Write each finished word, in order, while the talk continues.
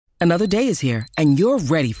Another day is here, and you're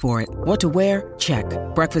ready for it. What to wear? Check.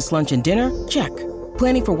 Breakfast, lunch, and dinner? Check.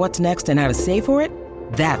 Planning for what's next and how to save for it?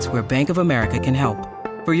 That's where Bank of America can help.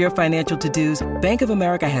 For your financial to-dos, Bank of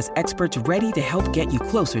America has experts ready to help get you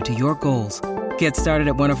closer to your goals. Get started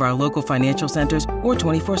at one of our local financial centers or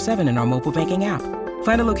 24/7 in our mobile banking app.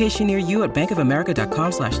 Find a location near you at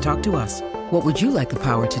bankofamerica.com/talktous. What would you like the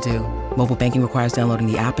power to do? Mobile banking requires downloading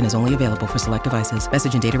the app and is only available for select devices.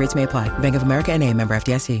 Message and data rates may apply. Bank of America N.A., member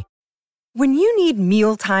FDIC. When you need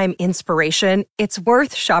mealtime inspiration, it's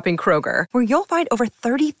worth shopping Kroger, where you'll find over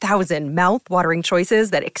 30,000 mouth-watering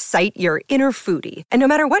choices that excite your inner foodie. And no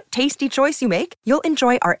matter what tasty choice you make, you'll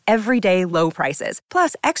enjoy our everyday low prices,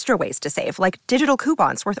 plus extra ways to save, like digital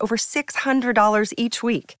coupons worth over $600 each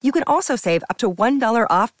week. You can also save up to $1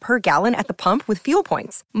 off per gallon at the pump with fuel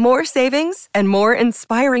points. More savings and more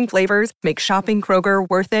inspiring flavors make shopping Kroger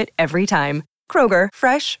worth it every time. Kroger,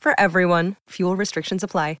 fresh for everyone. Fuel restrictions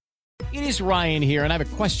apply. It is Ryan here, and I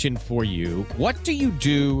have a question for you. What do you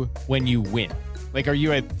do when you win? Like, are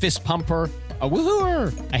you a fist pumper, a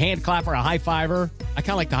woo-hooer, a hand clapper, a high-fiver? I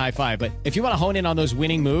kind of like the high-five, but if you want to hone in on those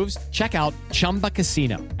winning moves, check out Chumba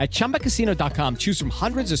Casino. At ChumbaCasino.com, choose from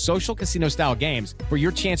hundreds of social casino-style games for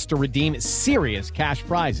your chance to redeem serious cash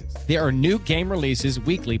prizes. There are new game releases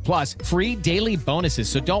weekly, plus free daily bonuses,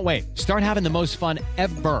 so don't wait. Start having the most fun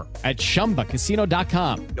ever at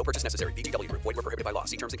ChumbaCasino.com. No purchase necessary. VGW Group. Void where prohibited by law.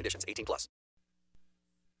 See terms and conditions. 18+.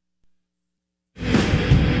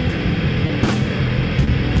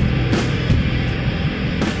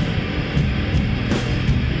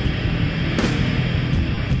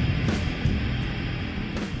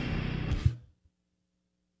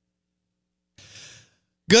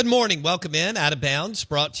 Good morning. Welcome in. Out of Bounds,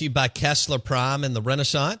 brought to you by Kessler Prime and the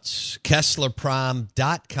Renaissance.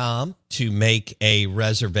 KesslerPrime.com to make a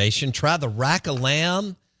reservation. Try the rack of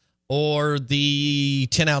lamb or the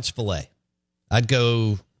 10-ounce filet. I'd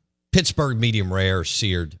go Pittsburgh medium rare,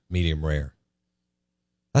 seared medium rare.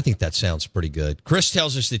 I think that sounds pretty good. Chris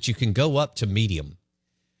tells us that you can go up to medium.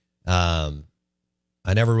 I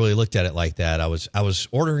never really looked at it like that. I was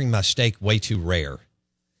ordering my steak way too rare.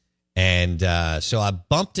 And so I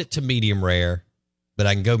bumped it to medium rare, but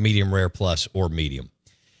I can go medium rare plus or medium.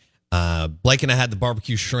 Blake and I had the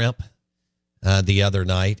barbecue shrimp the other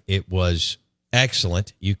night. It was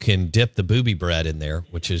excellent. You can dip the booby bread in there,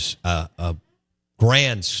 which is a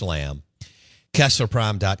grand slam.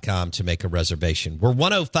 KesslerPrime.com to make a reservation. We're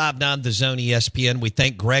 105.9 The Zone ESPN. We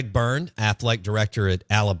thank Greg Byrne, athletic director at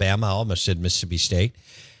Alabama. I almost said Mississippi State.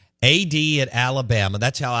 AD at Alabama.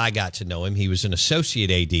 That's how I got to know him. He was an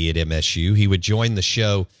associate AD at MSU. He would join the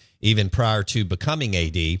show even prior to becoming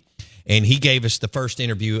AD. And he gave us the first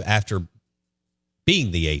interview after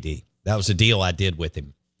being the AD. That was a deal I did with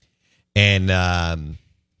him. And,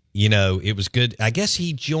 it was good. I guess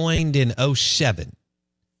he joined in 2007.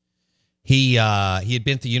 He had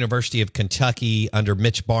been at the University of Kentucky under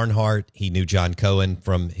Mitch Barnhart. He knew John Cohen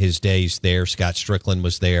from his days there. Scott Strickland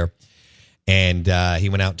was there. And he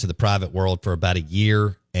went out to the private world for about a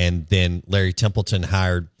year. And then Larry Templeton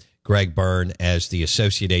hired Greg Byrne as the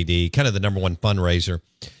associate AD, kind of the number one fundraiser.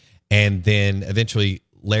 And then eventually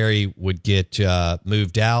Larry would get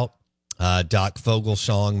moved out. Doc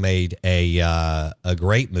Fogelsong made a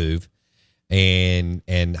great move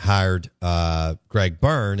and hired Greg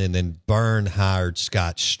Byrne. And then Byrne hired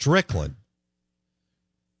Scott Strickland.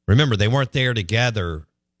 Remember, they weren't there together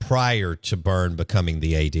prior to Byrne becoming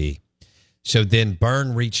the AD. So then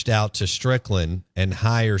Byrne reached out to Strickland and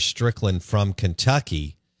hired Strickland from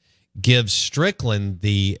Kentucky, gives Strickland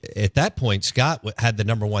at that point, Scott had the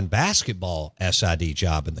number one basketball SID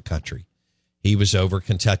job in the country. He was over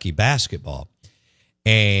Kentucky basketball.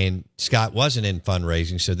 And Scott wasn't in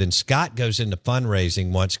fundraising. So then Scott goes into fundraising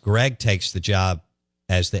once Greg takes the job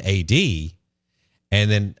as the AD. And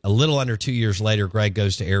then a little under 2 years later, Greg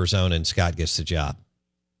goes to Arizona and Scott gets the job.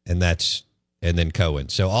 And then Cohen.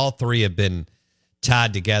 So all three have been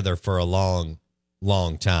tied together for a long,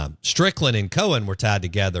 long time. Strickland and Cohen were tied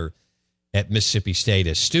together at Mississippi State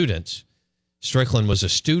as students. Strickland was a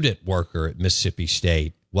student worker at Mississippi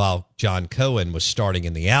State while John Cohen was starting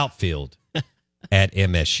in the outfield at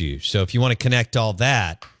MSU. So if you want to connect all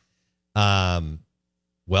that,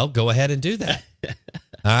 go ahead and do that.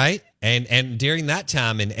 All right. And during that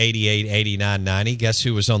time in 88, 89, 90, guess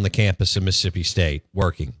who was on the campus of Mississippi State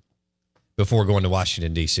working before going to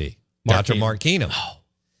Washington, D.C.? Dr. Mark Keenum. Oh.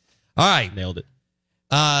 All right. Nailed it.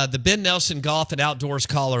 The Ben Nelson Golf and Outdoors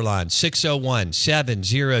caller line,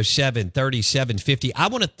 601-707-3750. I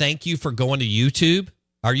want to thank you for going to YouTube,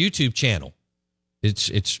 our YouTube channel.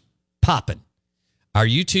 It's popping. Our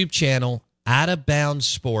YouTube channel, Out of Bounds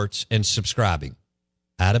Sports, and subscribing.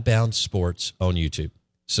 Out of Bounds Sports on YouTube.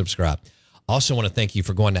 Subscribe. Also want to thank you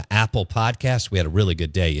for going to Apple Podcasts. We had a really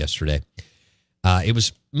good day yesterday.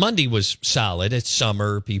 Monday was solid. It's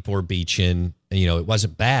summer. People are beaching. It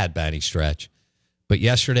wasn't bad by any stretch. But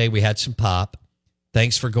yesterday we had some pop.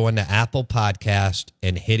 Thanks for going to Apple Podcast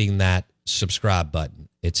and hitting that subscribe button.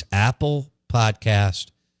 It's Apple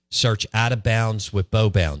Podcast. Search Out of Bounds with Bo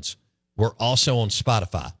Bounds. We're also on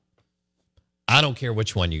Spotify. I don't care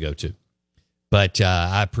which one you go to, but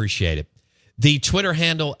I appreciate it. The Twitter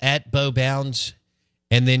handle at Bo Bounds,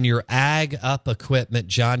 and then your Ag Up Equipment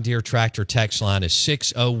John Deere tractor text line is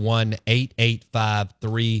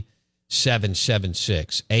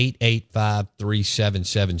 601-885-3776.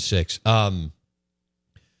 885-3776.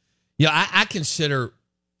 I consider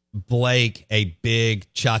Blake a big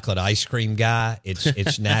chocolate ice cream guy.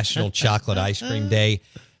 It's National Chocolate Ice Cream Day,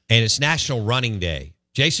 and it's National Running Day.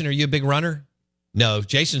 Jason, are you a big runner? No,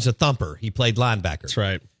 Jason's a thumper. He played linebacker. That's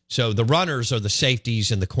right. So the runners are the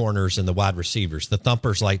safeties and the corners and the wide receivers. The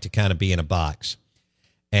thumpers like to kind of be in a box,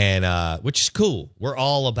 and which is cool. We're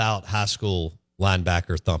all about high school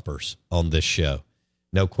linebacker thumpers on this show.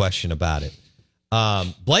 No question about it.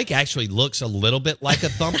 Blake actually looks a little bit like a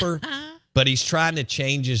thumper, but he's trying to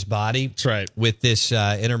change his body. That's right. With this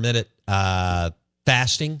intermittent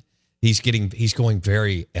fasting. He's going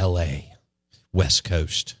very L.A., West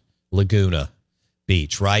Coast, Laguna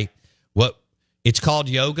Beach, right? It's called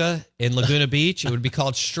yoga in Laguna Beach. It would be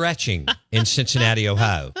called stretching in Cincinnati,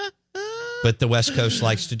 Ohio. But the West Coast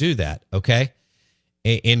likes to do that, okay?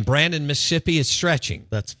 In Brandon, Mississippi, it's stretching.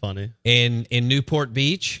 That's funny. In Newport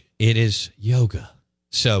Beach, it is yoga.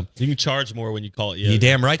 So you can charge more when you call it yoga. You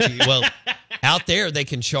damn right. Well, out there, they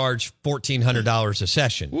can charge $1,400 a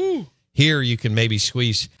session. Woo. Here, you can maybe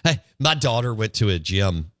squeeze. Hey, my daughter went to a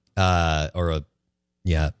gym like a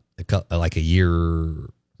year,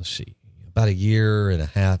 about a year and a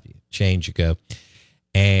half change ago.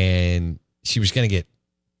 And she was going to get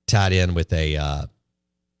tied in with a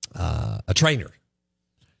trainer.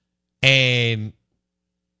 And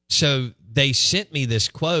so they sent me this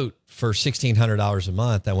quote for $1,600 a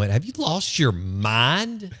month. I went, have you lost your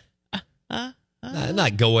mind? I'm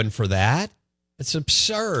not going for that. It's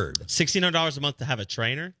absurd. $1,600 a month to have a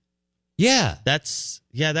trainer? Yeah.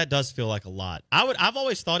 That does feel like a lot. I've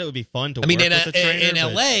always thought it would be fun to work with a trainer. In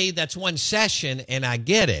LA, that's one session, and I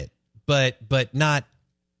get it. But not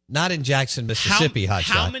in Jackson, Mississippi,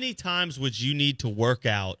 How many times would you need to work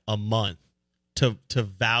out a month to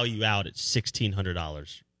value out at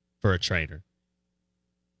 $1,600 for a trainer?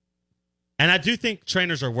 And I do think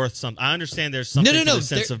trainers are worth something. I understand there's something to the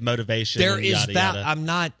sense of motivation. There is yada, that.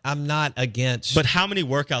 yada. I'm not against. But how many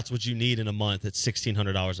workouts would you need in a month at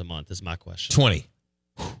 $1,600 a month is my question. 20.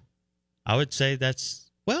 I would say that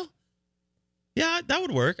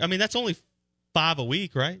would work. I mean, that's only 5 a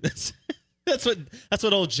week, right? That's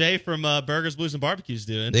what old Jay from Burgers, Blues, and Barbecue's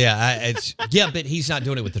doing. Yeah, but he's not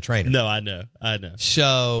doing it with the trainer. No, I know.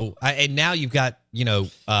 So, and now you've got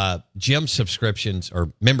gym subscriptions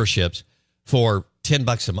or memberships for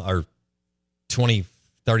 $10 a month or $20,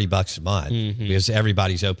 $30 a month because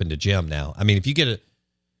everybody's open to gym now. I mean, if you get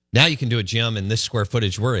now you can do a gym in this square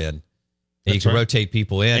footage we're in. And you can rotate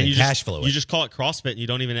people in and cash flow it. You just call it CrossFit and you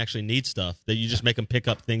don't even actually need stuff. That you just make them pick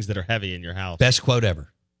up things that are heavy in your house. Best quote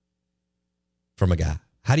ever from a guy.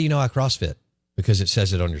 How do you know I CrossFit? Because it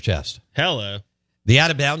says it on your chest. Hello. The Out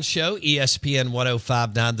of Bounds Show, ESPN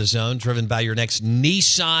 105.9 The Zone, driven by your next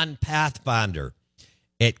Nissan Pathfinder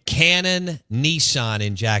at Cannon Nissan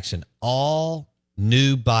in Jackson. All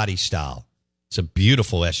new body style. It's a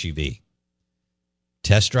beautiful SUV.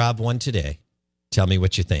 Test drive one today. Tell me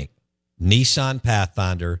what you think. Nissan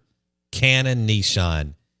Pathfinder, Cannon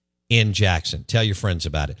Nissan in Jackson. Tell your friends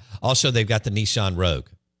about it. Also, they've got the Nissan Rogue.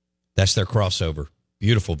 That's their crossover.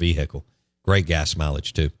 Beautiful vehicle. Great gas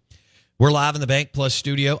mileage, too. We're live in the Bank Plus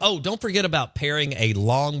studio. Oh, don't forget about pairing a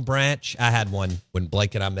Long Branch. I had one when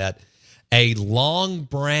Blake and I met. A Long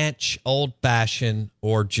Branch Old Fashioned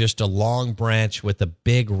or just a Long Branch with a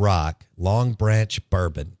big rock. Long Branch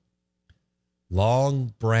Bourbon.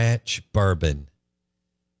 Long Branch Bourbon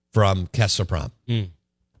from Kessler Prime.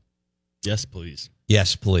 Yes, please.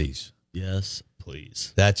 Yes, please. Yes,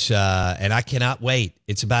 please. That's and I cannot wait.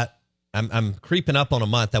 It's about I'm creeping up on a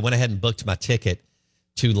month. I went ahead and booked my ticket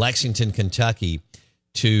to Lexington, Kentucky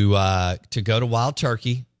to go to Wild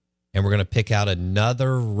Turkey, and we're going to pick out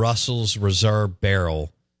another Russell's Reserve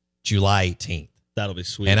barrel July 18th. That'll be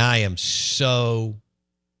sweet. And I am it's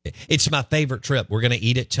my favorite trip. We're going to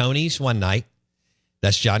eat at Tony's one night.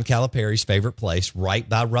 That's John Calipari's favorite place, right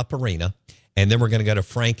by Rupp Arena. And then we're going to go to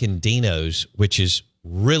Frank and Dino's, which is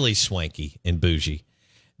really swanky and bougie,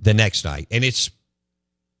 the next night. And it's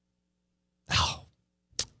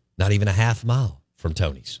not even a half mile from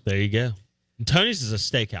Tony's. There you go. Tony's is a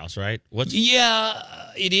steakhouse, right? Yeah,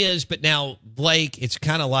 it is. But now, Blake, it's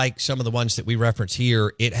kind of like some of the ones that we reference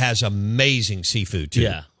here. It has amazing seafood, too.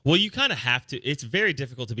 Yeah. Well, you kind of have to. It's very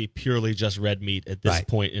difficult to be purely just red meat at this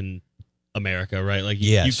point in America, right? Like,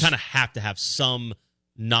 you kind of have to have some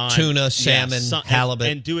tuna, salmon, halibut.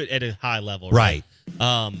 And do it at a high level, right?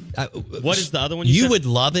 What is the other one? You would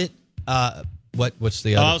love it. What's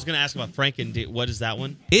the other? I was going to ask about Franken. What is that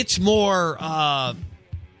one? It's more...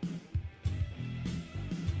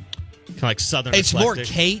 kind of like Southern It's eclectic. more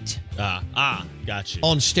Kate. Got you.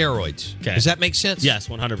 On steroids. Okay. Does that make sense? Yes,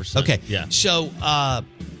 100%. Okay. Yeah. So,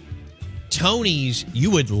 Tony's,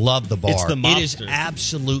 you would love the bar. It's the mobster. It is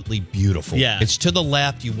absolutely beautiful. Yeah. It's to the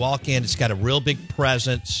left. You walk in. It's got a real big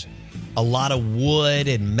presence, a lot of wood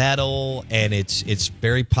and metal, and it's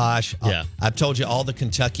very posh. Yeah. I've told you all the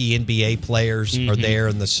Kentucky NBA players are there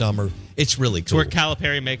in the summer. It's really cool. It's where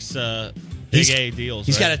Calipari makes big A deals.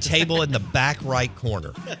 He's right? got a table in the back right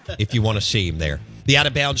corner if you want to see him there. The Out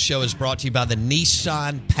of Bounds show is brought to you by the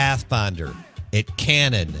Nissan Pathfinder at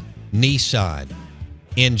Cannon Nissan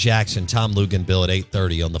in Jackson. Tom Luginbill at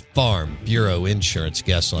 8:30 on the Farm Bureau Insurance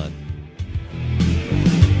Guest Line.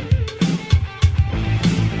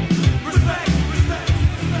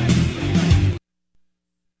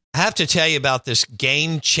 I have to tell you about this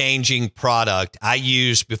game-changing product I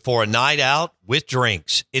use before a night out with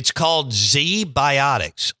drinks. It's called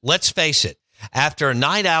Z-Biotics. Let's face it, after a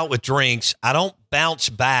night out with drinks, I don't bounce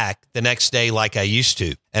back the next day like I used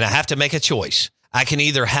to, and I have to make a choice. I can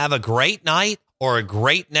either have a great night or a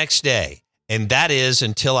great next day, and that is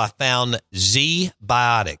until I found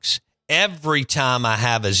Z-Biotics. Every time I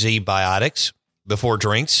have a Z-Biotics before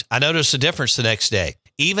drinks, I notice a difference the next day.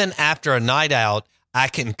 Even after a night out, I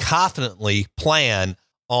can confidently plan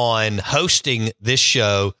on hosting this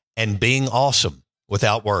show and being awesome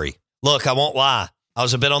without worry. Look, I won't lie. I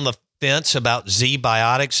was a bit on the fence about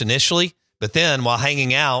Z-Biotics initially, but then while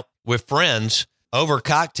hanging out with friends over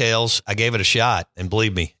cocktails, I gave it a shot. And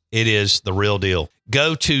believe me, it is the real deal.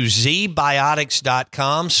 Go to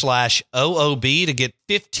zbiotics.com/OOB to get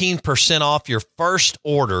 15% off your first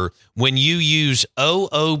order when you use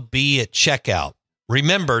OOB at checkout.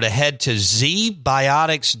 Remember to head to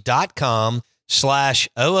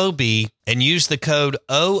zbiotics.com/OOB and use the code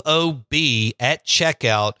OOB at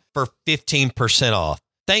checkout for 15% off.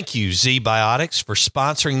 Thank you, Z-Biotics, for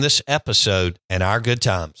sponsoring this episode and our good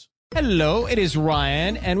times. Hello, it is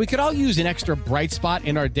Ryan, and we could all use an extra bright spot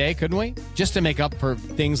in our day, couldn't we? Just to make up for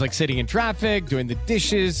things like sitting in traffic, doing the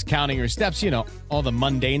dishes, counting your steps, all the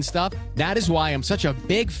mundane stuff. That is why I'm such a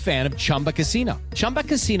big fan of Chumba Casino. Chumba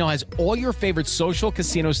Casino has all your favorite social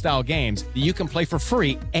casino-style games that you can play for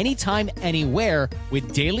free anytime, anywhere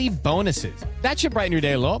with daily bonuses. That should brighten your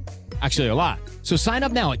day a little. Actually, a lot. So sign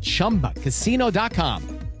up now at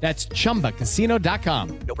ChumbaCasino.com. That's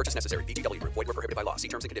ChumbaCasino.com. No purchase necessary. VGW Group. Void where prohibited by law. See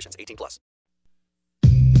terms and conditions. 18+.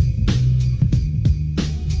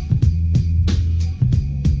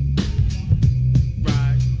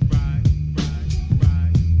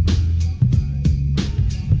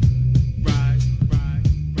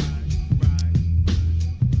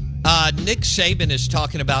 Nick Saban is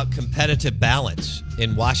talking about competitive balance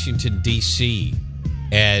in Washington, D.C.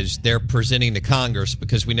 as they're presenting to Congress,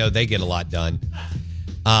 because we know they get a lot done,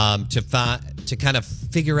 to kind of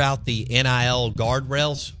figure out the NIL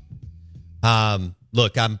guardrails.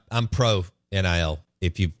 Look, I'm pro NIL.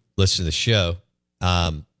 If you listen to the show,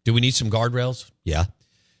 do we need some guardrails? Yeah,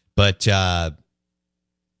 but I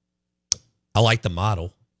like the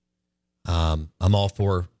model. I'm all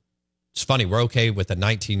for. It's funny, we're okay with a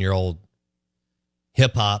 19-year-old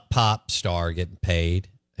hip-hop pop star getting paid,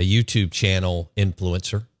 a YouTube channel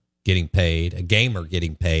influencer getting paid, a gamer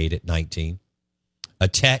getting paid at 19, a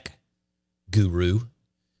tech guru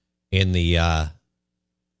in the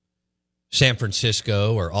San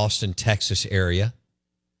Francisco or Austin, Texas area,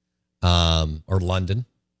 or London,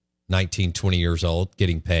 19, 20 years old,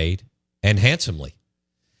 getting paid, and handsomely.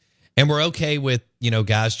 And we're okay with,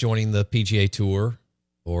 guys joining the PGA Tour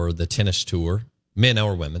or the tennis tour, men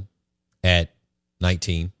or women, at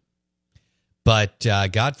 19. But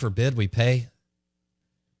God forbid we pay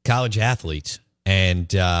college athletes.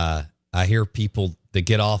 And I hear people that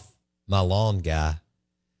get off my lawn, guy.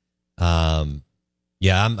 I'm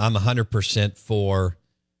 100% for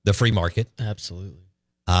the free market. Absolutely.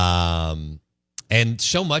 And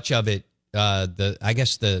so much of it,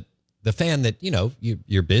 the fan that,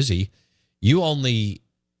 you're busy,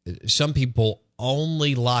 some people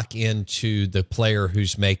only lock into the player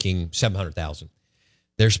who's making $700,000.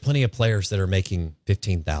 There's plenty of players that are making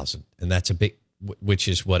 $15,000, and that's a big, which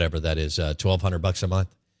is whatever that is, $1,200 a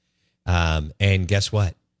month. And guess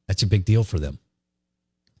what? That's a big deal for them.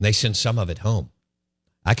 They send some of it home.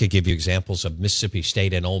 I could give you examples of Mississippi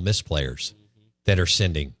State and Ole Miss players that are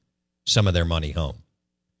sending some of their money home.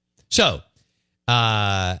 So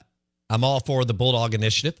I'm all for the Bulldog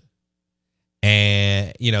Initiative.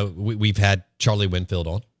 And, you know, we've had Charlie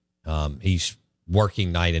Winfield on. He's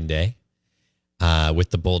working night and day with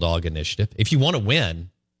the Bulldog Initiative. If you want to win,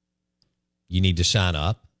 you need to sign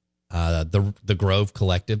up. The Grove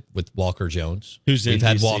Collective with Walker Jones. We've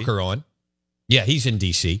had DC. Walker on. Yeah, he's in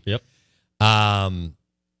D.C. Yep.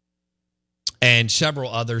 And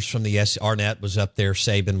several others from the Arnett was up there.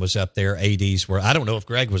 Saban was up there. ADs were. I don't know if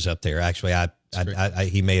Greg was up there. Actually,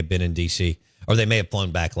 he may have been in D.C. or they may have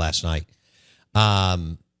flown back last night.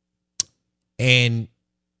 And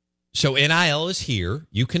so NIL is here.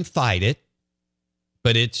 You can fight it,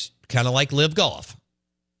 but it's kind of like Live Golf,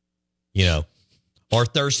 you know, or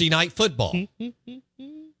Thursday night football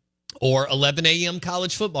or 11 a.m.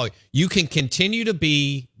 college football. You can continue to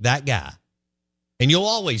be that guy, and you'll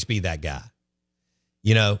always be that guy,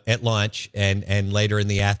 you know, at lunch and later in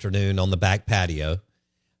the afternoon on the back patio.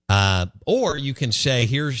 Or you can say,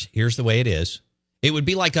 here's the way it is. It would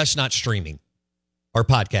be like us not streaming or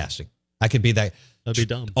podcasting. I could be that. That'd be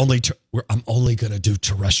dumb. I'm only going to do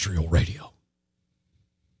terrestrial radio.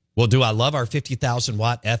 Well, do I love our 50,000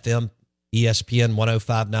 watt FM ESPN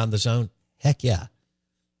 105.9 The Zone? Heck yeah.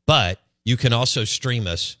 But you can also stream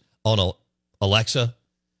us on Alexa,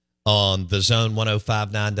 on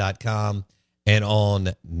thezone1059.com, and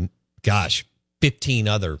on, 15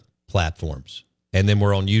 other platforms. And then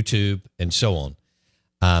we're on YouTube and so on.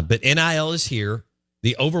 But NIL is here.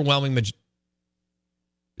 The overwhelming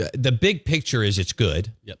the big picture is it's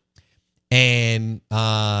good. Yep. And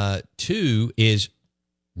two is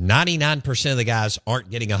 99% of the guys aren't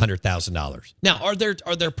getting $100,000. Now, are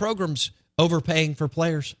there programs overpaying for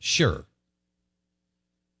players? Sure.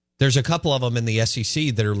 There's a couple of them in the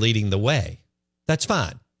SEC that are leading the way. That's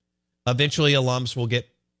fine. Eventually, alums will get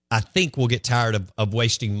tired of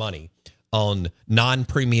wasting money on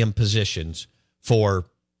non-premium positions for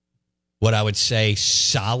what I would say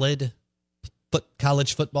solid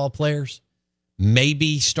college football players,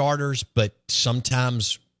 maybe starters, but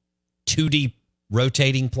sometimes 2D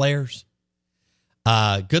rotating players.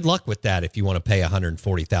 Good luck with that if you want to pay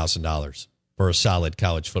 $140,000 for a solid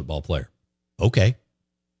college football player. Okay.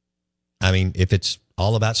 I mean, if it's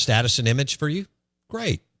all about status and image for you,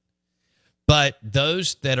 great. But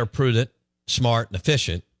those that are prudent, smart, and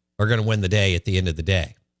efficient are going to win the day at the end of the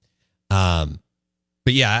day. But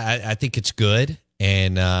yeah, I think it's good.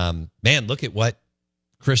 And man, look at what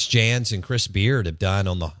Chris Jans and Chris Beard have done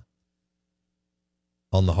on the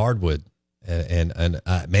hardwood. And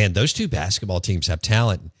man, those two basketball teams have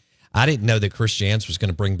talent. I didn't know that Chris Jans was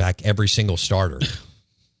going to bring back every single starter.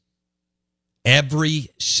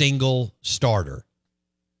 Every single starter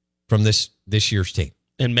from this year's team.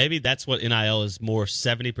 And maybe that's what NIL is more,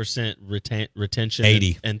 70% retention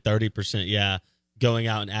 80 and 30%, going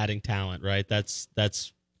out and adding talent, right? That's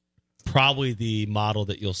probably the model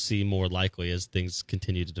that you'll see more likely as things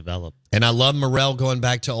continue to develop. And I love Morrell going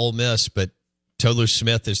back to Ole Miss, but Tolu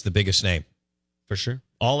Smith is the biggest name. For sure.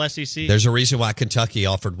 All SEC. There's a reason why Kentucky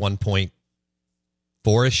offered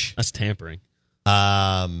 1.4-ish. That's tampering.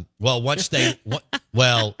 Well, once they...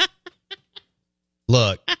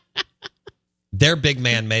 look, their big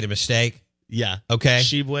man made a mistake. Yeah. Okay?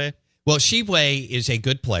 Shibwe. Well, Shibwe is a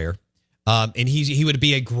good player. And he would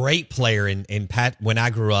be a great player when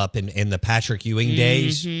I grew up in the Patrick Ewing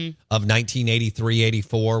days of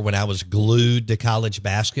 1983-84 when I was glued to college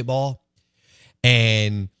basketball.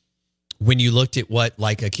 And when you looked at what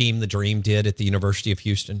like Akeem the Dream did at the University of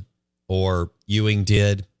Houston or Ewing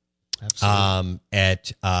did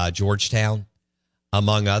at Georgetown,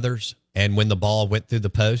 among others, and when the ball went through the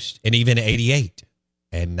post, and even 88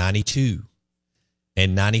 and 92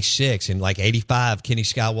 and 96 and like 85, Kenny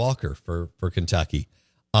Skywalker for Kentucky.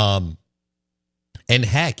 And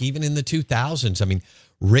heck, even in the 2000s, I mean,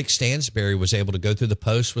 Rick Stansberry was able to go through the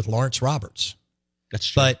post with Lawrence Roberts. That's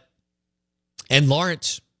true. And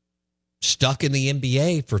Lawrence stuck in the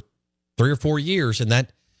NBA for 3 or 4 years, and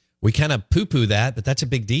that we kind of poo-poo that, but that's a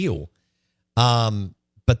big deal.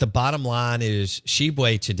 But the bottom line is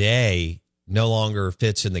Shibwe today no longer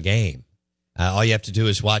fits in the game. All you have to do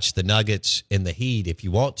is watch the Nuggets in the Heat if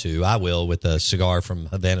you want to. I will with a cigar from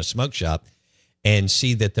Havana Smoke Shop and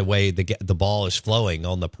see that the way the ball is flowing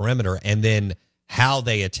on the perimeter and then how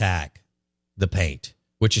they attack the paint,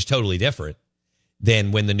 which is totally different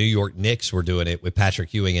than when the New York Knicks were doing it with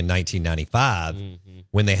Patrick Ewing in 1995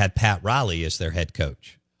 when they had Pat Riley as their head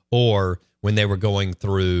coach, or when they were going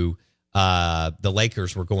through the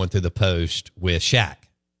Lakers were going through the post with Shaq.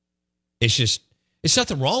 It's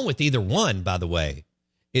nothing wrong with either one, by the way.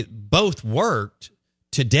 It both worked.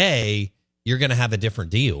 Today, you're going to have a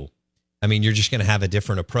different deal. I mean, you're just going to have a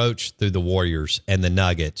different approach through the Warriors and the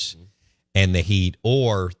Nuggets and the Heat,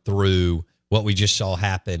 or through what we just saw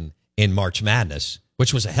happen in March Madness,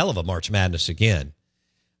 which was a hell of a March Madness again.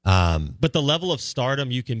 But the level of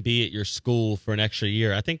stardom you can be at your school for an extra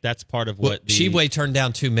year, I think that's part of what Sheboy turned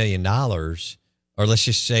down $2 million, or let's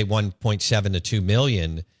just say 1.7 to $2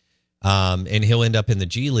 million, and he'll end up in the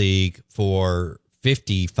G League for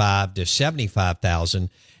 $55,000 to $75,000.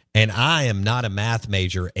 And I am not a math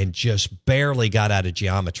major and just barely got out of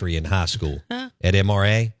geometry in high school at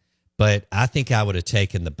MRA, but I think I would have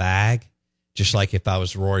taken the bag, just like if I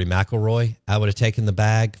was Rory McIlroy, I would have taken the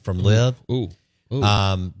bag from Liv. Ooh.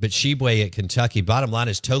 But Sheboy at Kentucky, bottom line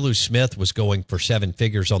is Tolu Smith was going for seven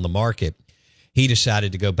figures on the market. He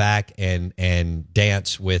decided to go back and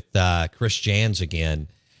dance with Chris Jans again.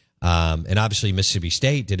 And obviously Mississippi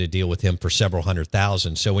State did a deal with him for several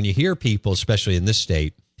 $100,000. So when you hear people, especially in this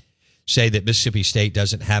state, say that Mississippi State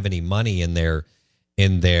doesn't have any money in the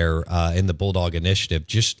Bulldog Initiative,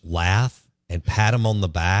 just laugh and pat them on the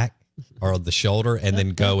back or the shoulder, and then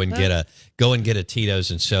go and get a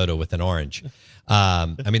Tito's and soda with an orange.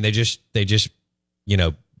 I mean, they just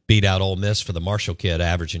beat out Ole Miss for the Marshall kid,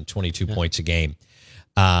 averaging 22 points a game.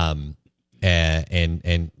 And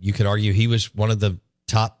you could argue he was one of the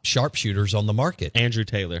top sharpshooters on the market. Andrew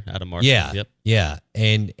Taylor out of Marshall. Yeah. Yep. Yeah.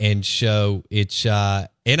 And so it's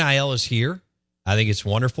NIL is here. I think it's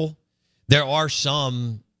wonderful. There are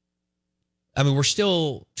some, I mean, we're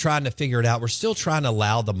still trying to figure it out. We're still trying to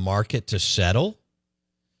allow the market to settle.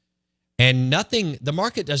 And the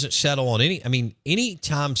market doesn't settle on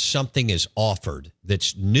anytime something is offered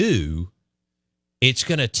that's new, it's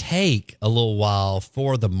going to take a little while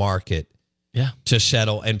for the market to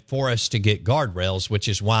settle and for us to get guardrails, which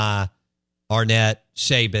is why Arnett,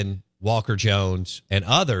 Saban, Walker Jones, and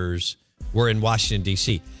others were in Washington,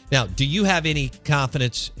 D.C. Now, do you have any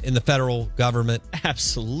confidence in the federal government?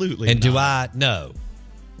 Absolutely and not. do I? No.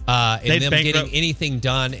 In them getting anything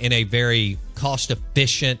done in a very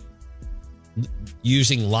cost-efficient,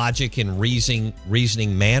 using logic and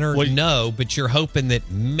reasoning manner? Well, no, but you're hoping that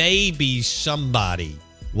maybe somebody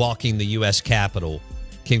walking the U.S. Capitol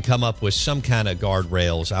can come up with some kind of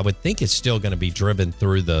guardrails. I would think it's still going to be driven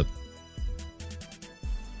through I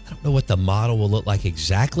don't know what the model will look like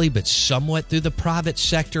exactly, but somewhat through the private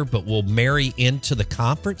sector, but will marry into the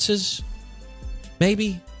conferences,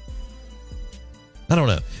 maybe? I don't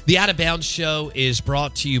know. The Out of Bounds Show is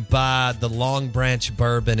brought to you by the Long Branch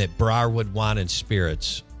Bourbon at Briarwood Wine and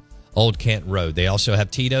Spirits, Old Canton Road. They also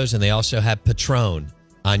have Tito's, and they also have Patron,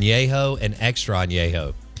 Añejo, and Extra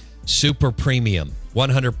Añejo. Super premium,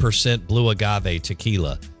 100% blue agave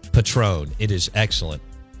tequila. Patron. It is excellent.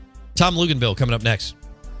 Tom Luginbill coming up next.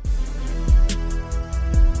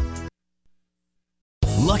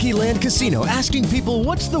 Lucky Land Casino, asking people,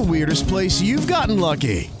 what's the weirdest place you've gotten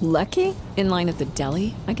lucky? Lucky? In line at the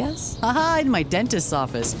deli, I guess? Aha, in my dentist's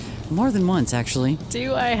office. More than once, actually.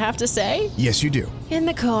 Do I have to say? Yes, you do. In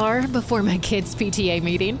the car before my kids' PTA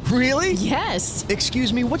meeting. Really? Yes.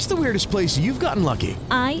 Excuse me, what's the weirdest place you've gotten lucky?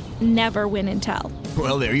 I never win and tell.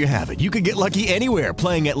 Well, there you have it. You can get lucky anywhere,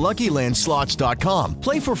 playing at LuckyLandSlots.com.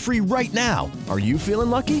 Play for free right now. Are you feeling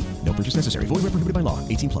lucky? No purchase necessary. Void where prohibited by law.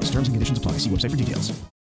 18+. Terms and conditions apply. See website for details.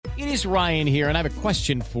 It is Ryan here, and I have a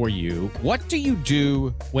question for you. What do you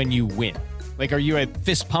do when you win? Like, are you a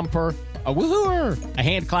fist pumper, a woohooer, a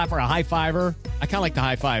hand clapper, a high fiver? I kind of like the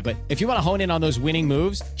high five, but if you want to hone in on those winning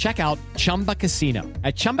moves, check out Chumba Casino.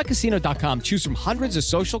 At ChumbaCasino.com, choose from hundreds of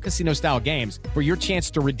social casino-style games for your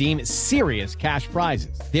chance to redeem serious cash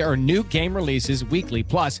prizes. There are new game releases weekly,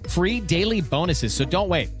 plus free daily bonuses. So don't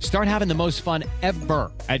wait. Start having the most fun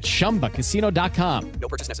ever at ChumbaCasino.com. No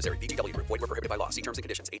purchase necessary. VGW. Void where prohibited by law. See terms and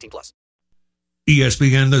conditions. 18+.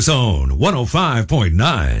 ESPN The Zone,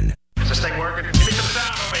 105.9. Is this thing working? Give me some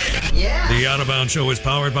sound over here. Yeah. The Out of Bounds Show is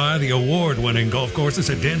powered by the award-winning golf courses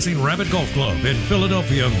at Dancing Rabbit Golf Club in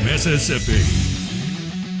Philadelphia, Mississippi.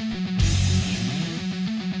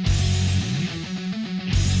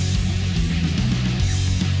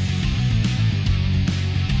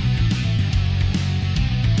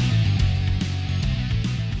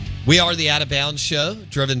 We are the Out of Bounds Show,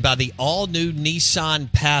 driven by the all-new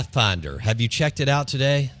Nissan Pathfinder. Have you checked it out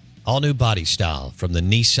today? All-new body style from the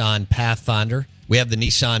Nissan Pathfinder. We have the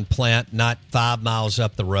Nissan plant not 5 miles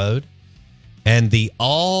up the road. And the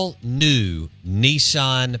all-new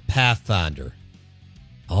Nissan Pathfinder.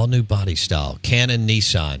 All-new body style. Canon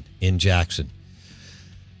Nissan in Jackson.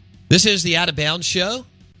 This is the Out of Bounds Show.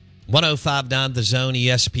 105.9 The Zone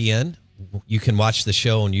ESPN. You can watch the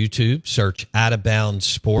show on YouTube. Search Out of Bounds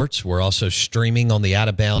Sports. We're also streaming on the Out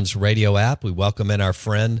of Bounds radio app. We welcome in our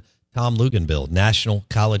friend Tom Luginbill, national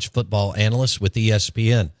college football analyst with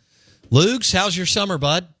ESPN. Lugs, how's your summer,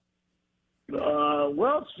 bud?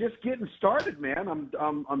 Well, it's just getting started, man.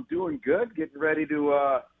 I'm doing good. Getting ready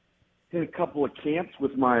to hit a couple of camps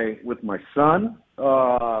with my son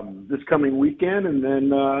this coming weekend, and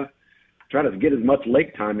then try to get as much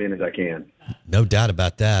lake time in as I can. No doubt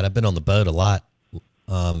about that. I've been on the boat a lot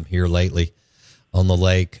here lately on the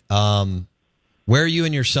lake. Where are you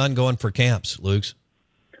and your son going for camps, Lugs?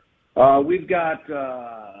 We've got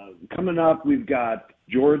coming up. We've got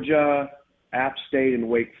Georgia, App State, and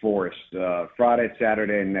Wake Forest Friday,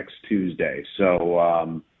 Saturday, and next Tuesday.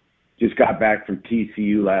 So just got back from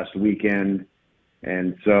TCU last weekend,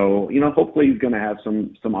 and so hopefully he's going to have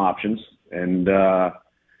some options, and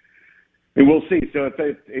we'll see. So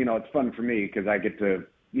it's fun for me because I get to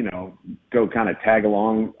go kind of tag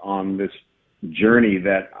along on this journey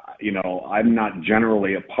that I'm not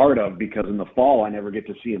generally a part of, because in the fall I never get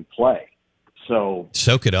to see him play. So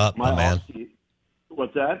soak it up, my man.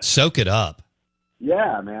 What's that? Soak it up.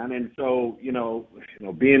 Yeah, man. And so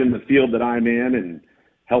being in the field that I'm in and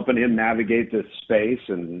helping him navigate this space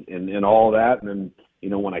and all that, and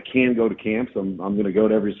then when I can go to camps, I'm going to go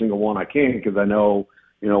to every single one I can, because I know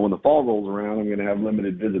when the fall rolls around, I'm going to have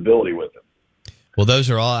limited visibility with him. Well, those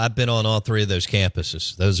are all. I've been on all three of those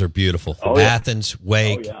campuses. Those are beautiful. Oh, yeah. Athens,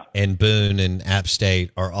 Wake, and Boone, and App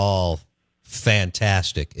State are all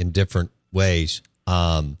fantastic in different ways.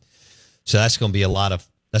 So that's going to be a lot of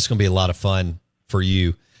fun for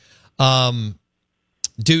you.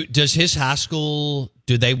 Does his high school,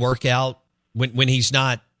 do they work out when he's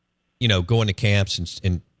not going to camps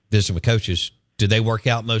and visiting with coaches? Do they work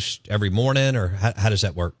out most every morning, or how does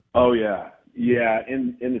that work? Oh yeah.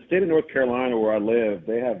 In the state of North Carolina where I live,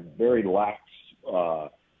 they have very lax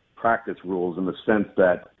practice rules, in the sense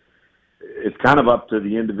that it's kind of up to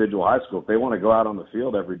the individual high school. If they want to go out on the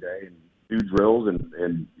field every day and do drills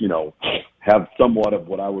and have somewhat of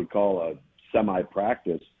what I would call a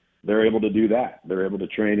semi-practice, they're able to do that. They're able to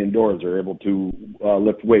train indoors. They're able to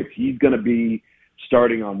lift weights. He's going to be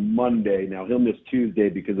starting on Monday. Now, he'll miss Tuesday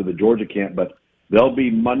because of the Georgia camp, but they'll be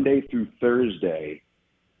Monday through Thursday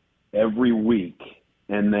every week.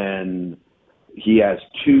 And then he has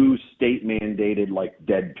 2 state-mandated,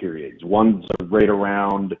 dead periods. One's right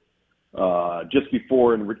around just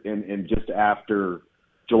before and just after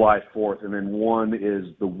July 4th, and then one is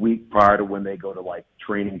the week prior to when they go to,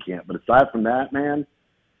 training camp. But aside from that, man,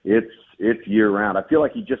 it's year-round. I feel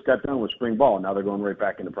like he just got done with spring ball, and now they're going right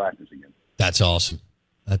back into practice again. That's awesome.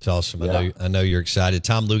 Yeah. I know you're excited.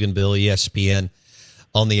 Tom Luginbill, ESPN,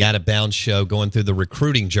 on the Out of Bounds show, going through the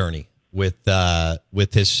recruiting journey with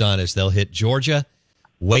his son as they'll hit Georgia,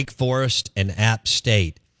 Wake Forest, and App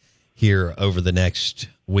State here over the next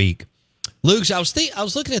week. Lugs, I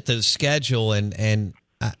was looking at the schedule, and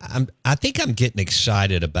I think I'm getting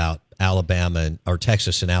excited about Alabama or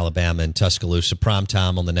Texas and Alabama and Tuscaloosa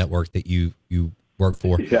primetime on the network that you work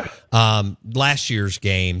for. Yeah. Last year's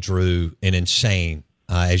game drew an insane,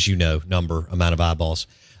 as you know, amount of eyeballs.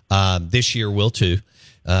 This year will too,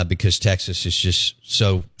 because Texas is just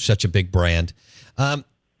such a big brand.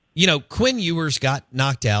 Quinn Ewers got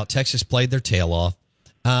knocked out. Texas played their tail off.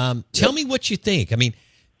 Tell me what you think. I mean,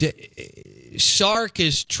 Sark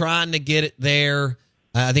is trying to get it there.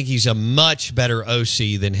 I think he's a much better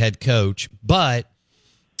OC than head coach. But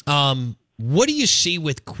what do you see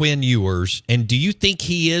with Quinn Ewers, and do you think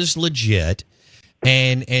he is legit?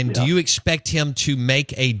 And do you expect him to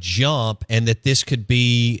make a jump, and that this could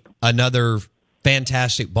be another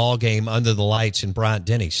fantastic ball game under the lights in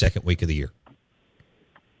Bryant-Denny second week of the year?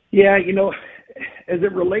 Yeah, as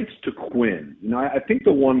it relates to Quinn, I think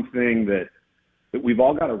the one thing that we've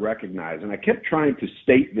all got to recognize, and I kept trying to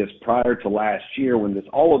state this prior to last year when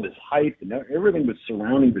all of this hype and everything was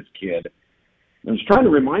surrounding this kid, I was trying to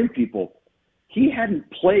remind people he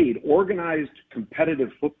hadn't played organized competitive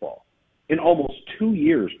football in almost 2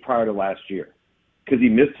 years prior to last year, because he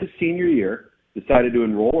missed his senior year, decided to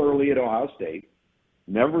enroll early at Ohio State,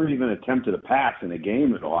 never even attempted a pass in a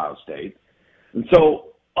game at Ohio State. And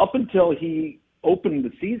so up until he opened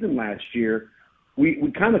the season last year,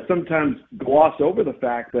 we kind of sometimes gloss over the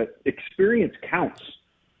fact that experience counts.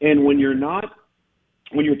 And when you're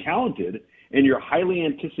talented and you're highly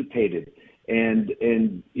anticipated and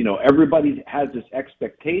everybody has this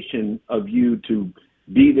expectation of you to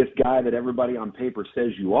be this guy that everybody on paper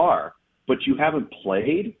says you are, but you haven't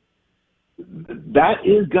played, that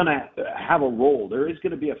is going to have a role. There is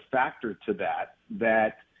going to be a factor to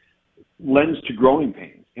that lends to growing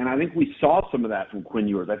pains. And I think we saw some of that from Quinn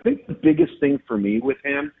Ewers. I think the biggest thing for me with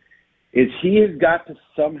him is he has got to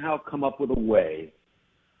somehow come up with a way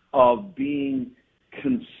of being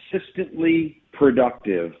consistently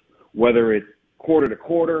productive, whether it's quarter to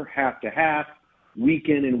quarter, half to half, week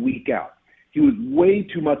in and week out. He was way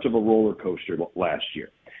too much of a roller coaster last year.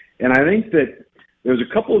 And I think that there's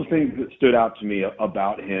a couple of things that stood out to me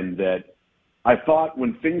about him that I thought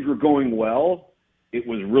when things were going well, it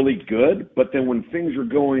was really good. But then when things were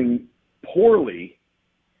going poorly,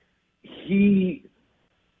 he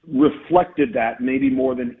reflected that maybe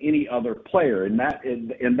more than any other player. And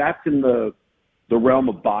that's in the realm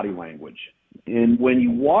of body language. And when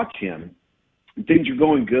you watch him, things are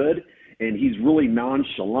going good, and he's really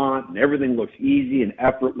nonchalant, and everything looks easy and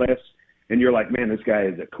effortless, and you're like, man, this guy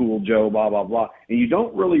is a cool Joe, blah, blah, blah. And you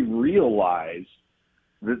don't really realize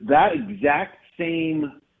that exact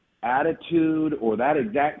same attitude or that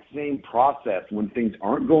exact same process when things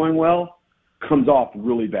aren't going well comes off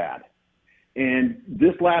really bad. And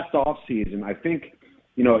this last offseason, I think,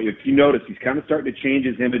 if you notice, he's kind of starting to change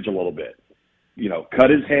his image a little bit. Cut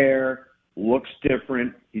his hair, looks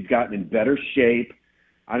different. He's gotten in better shape.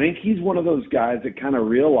 I think he's one of those guys that kind of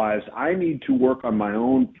realized I need to work on my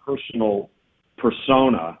own personal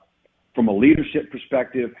persona from a leadership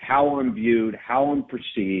perspective, how I'm viewed, how I'm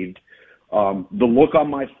perceived, the look on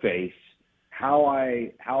my face, how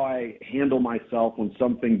I handle myself when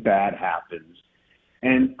something bad happens.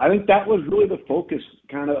 And I think that was really the focus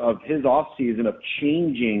kind of his offseason, of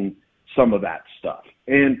changing some of that stuff.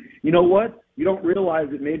 And you know what? You don't realize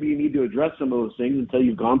that maybe you need to address some of those things until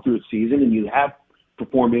you've gone through a season and you have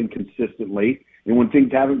performed inconsistently. And when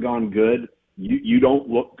things haven't gone good, you don't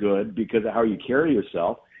look good because of how you carry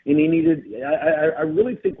yourself. And I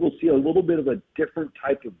really think we'll see a little bit of a different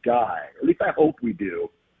type of guy, or at least I hope we do,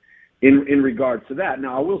 in regards to that.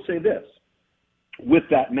 Now, I will say this. With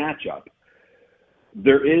that matchup,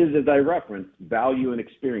 there is, as I referenced, value and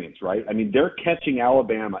experience, right? I mean, they're catching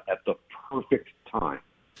Alabama at the perfect time.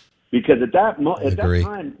 Because at that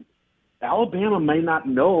time, Alabama may not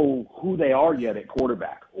know who they are yet at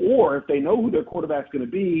quarterback. Or if they know who their quarterback's going to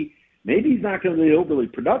be, maybe he's not going to be overly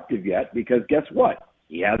productive yet, because guess what?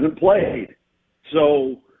 He hasn't played.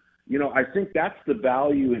 So, I think that's the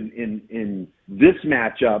value in this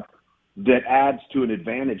matchup that adds to an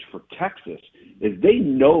advantage for Texas, is they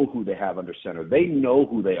know who they have under center. They know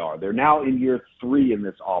who they are. They're now in year 3 in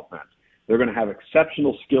this offense. They're going to have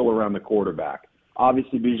exceptional skill around the quarterback.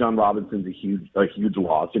 Obviously, Bijan Robinson's a huge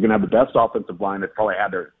loss. They're going to have the best offensive line they've probably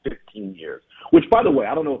had there in 15 years. Which, by the way,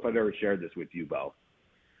 I don't know if I've ever shared this with you, Bo.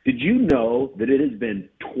 Did you know that it has been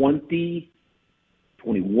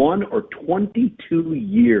 21 or 22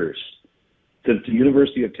 years since the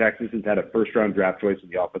University of Texas has had a first-round draft choice in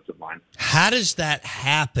the offensive line? How does that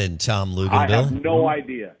happen, Tom Luginbill?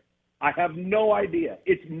 I have no idea.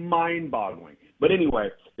 It's mind-boggling. But anyway,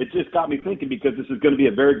 it just got me thinking, because this is going to be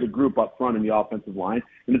a very good group up front in the offensive line,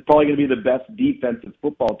 and it's probably going to be the best defensive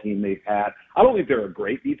football team they've had. I don't think they're a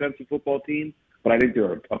great defensive football team, but I think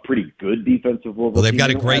they're a pretty good defensive football team. Well, they've got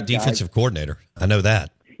a great defensive coordinator. I know that.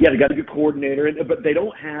 Yeah, they got a good coordinator, but they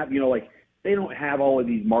don't have, they don't have all of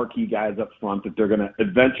these marquee guys up front that they're going to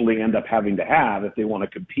eventually end up having to have if they want to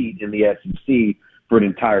compete in the SEC for an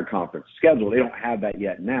entire conference schedule. They don't have that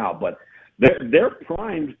yet now, but they're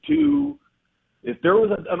primed to. If there was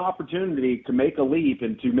an opportunity to make a leap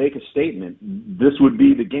and to make a statement, this would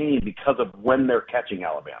be the game because of when they're catching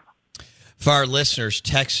Alabama. For our listeners,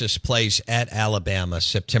 Texas plays at Alabama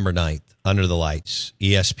September 9th under the lights,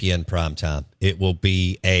 ESPN primetime. It will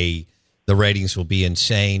be the ratings will be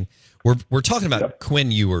insane. We're talking about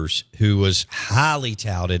Quinn Ewers, who was highly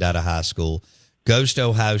touted out of high school, goes to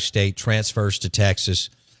Ohio State, transfers to Texas,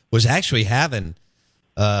 was actually having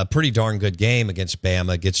a pretty darn good game against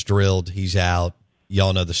Bama, gets drilled, he's out.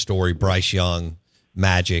 Y'all know the story, Bryce Young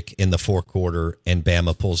magic in the fourth quarter, and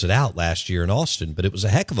Bama pulls it out last year in Austin. But it was a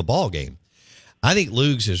heck of a ball game. I think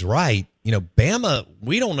Lugs is right. Bama,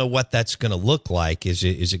 we don't know what that's going to look like. Is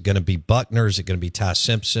it going to be Buckner? Is it going to be Ty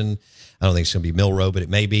Simpson? I don't think it's going to be Milroe, but it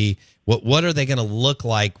may be. What are they going to look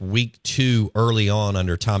like week 2 early on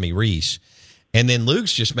under Tommy Rees? And then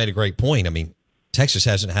Lugs just made a great point. I mean, Texas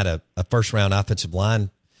hasn't had a first-round offensive line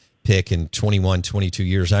pick in 21, 22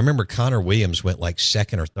 years. I remember Connor Williams went like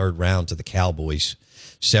second or third round to the Cowboys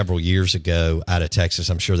several years ago out of Texas.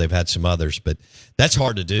 I'm sure they've had some others, but that's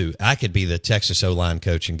hard to do. I could be the Texas O-line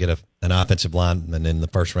coach and get an offensive lineman in the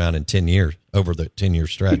first round in 10 years, over the 10-year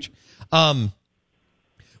stretch.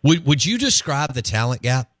 Would you describe the talent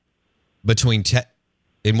gap between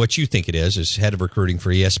and what you think it is as head of recruiting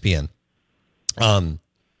for ESPN?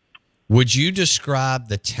 Would you describe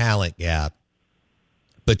the talent gap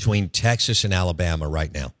between Texas and Alabama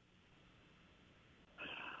right now?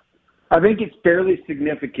 I think it's fairly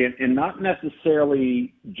significant, and not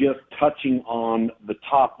necessarily just touching on the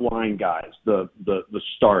top line guys, the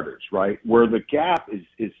starters, right? Where the gap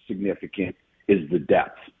is significant is the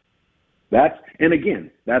depth. And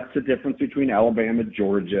again, that's the difference between Alabama,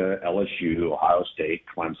 Georgia, LSU, Ohio State,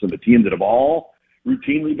 Clemson, the teams that have all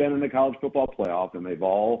routinely been in the college football playoff, and they've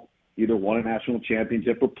all either won a national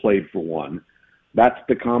championship or played for one. That's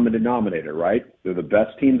the common denominator, right? They're the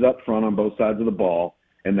best teams up front on both sides of the ball,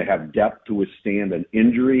 and they have depth to withstand an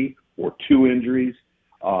injury or two injuries.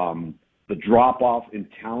 The drop-off in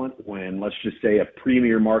talent when, let's just say, a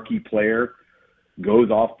premier marquee player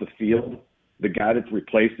goes off the field, the guy that's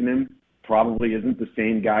replacing him probably isn't the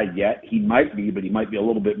same guy yet. He might be, but he might be a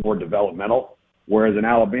little bit more developmental, whereas in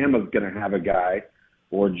Alabama's going to have a guy,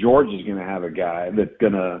 or Georgia's going to have a guy that's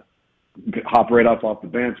going to hop right off the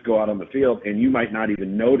bench, go out on the field, and you might not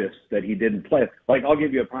even notice that he didn't play. Like, I'll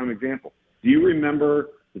give you a prime example. Do you remember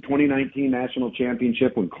the 2019 national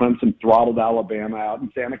championship when Clemson throttled Alabama out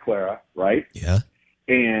in Santa Clara, right? Yeah.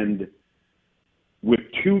 And with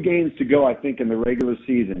 2 games to go, I think, in the regular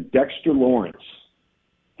season, Dexter Lawrence,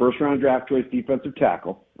 first-round draft choice defensive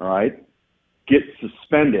tackle, all right, gets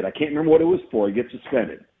suspended. I can't remember what it was for. He gets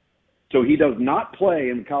suspended. So he does not play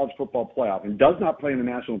in the college football playoff and does not play in the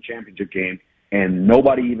national championship game, and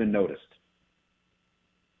nobody even noticed.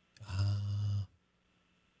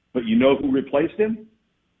 But you know who replaced him?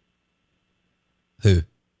 Who?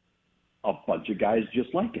 A bunch of guys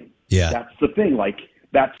just like him. Yeah. That's the thing. Like,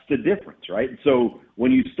 that's the difference, right? So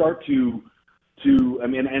when you start to I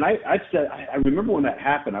mean, and I said, I remember when that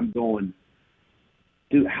happened, I'm going,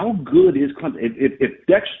 dude, how good is Clemson? If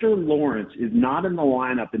Dexter Lawrence is not in the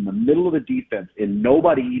lineup in the middle of the defense and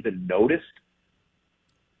nobody even noticed,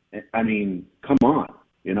 I mean, come on.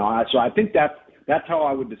 You know, so I think that's how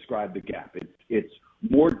I would describe the gap. It's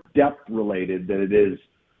more depth related than it is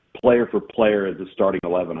player for player as a starting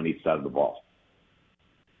 11 on each side of the ball.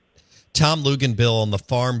 Tom Luginbill on the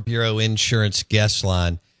Farm Bureau Insurance guest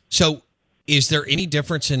line. So is there any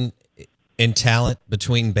difference in talent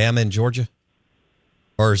between Bama and Georgia?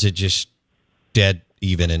 Or is it just dead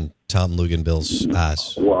even in Tom Luginbill's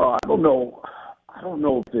eyes? Well, I don't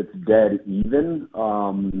know if it's dead even.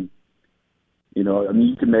 You know, I mean,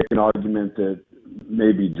 you can make an argument that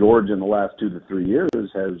maybe Georgia in the last 2 to 3 years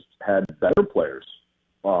has had better players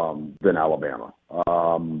than Alabama.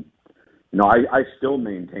 You know, I still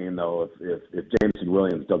maintain, though, if Jameson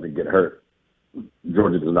Williams doesn't get hurt,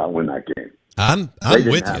 Georgia does not win that game. I'm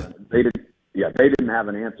with you. They didn't have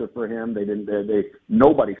an answer for him.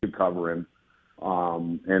 Nobody could cover him.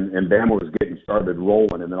 And Bama was getting started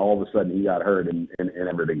rolling, and then all of a sudden he got hurt, and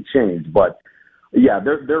everything changed. But yeah,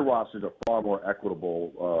 their rosters are far more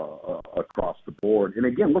equitable across the board. And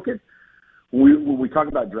again, look at when we talk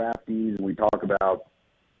about draftees and we talk about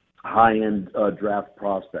high-end draft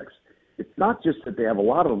prospects. It's not just that they have a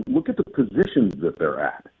lot of them. Look at the positions that they're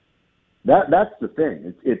at. That's the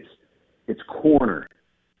thing. It's corner.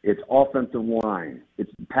 It's offensive line.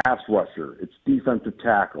 It's pass rusher. It's defensive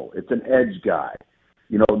tackle. It's an edge guy.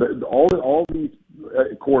 You know, all these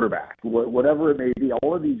quarterback, whatever it may be,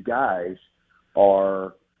 all of these guys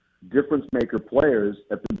are difference maker players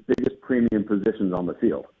at the biggest premium positions on the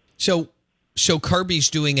field. So Kirby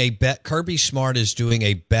Smart is doing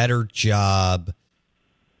a better job.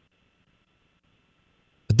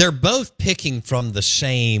 They're both picking from the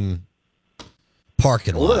same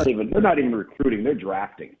parking lot. They're not even recruiting. They're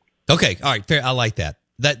drafting. Okay. All right. Fair. I like that.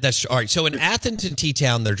 That's all right. So in Athens and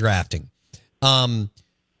T-Town, they're drafting.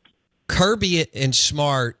 Kirby and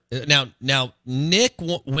Smart. Now Nick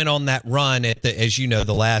went on that run as you know,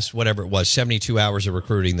 the last, whatever it was, 72 hours of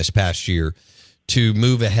recruiting this past year to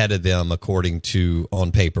move ahead of them according to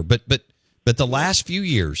on paper. But the last few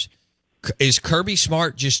years, is Kirby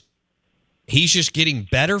Smart he's just getting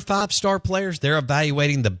better 5-star players? They're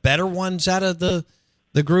evaluating the better ones out of the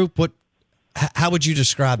group? How would you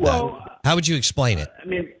describe that? How would you explain it? I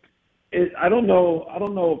mean, I don't know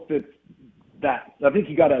if it's that. I think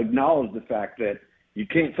you got to acknowledge the fact that you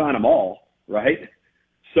can't sign them all, right?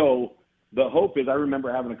 So the hope is, I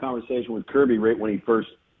remember having a conversation with Kirby right when he first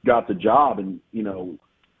got the job, and you know,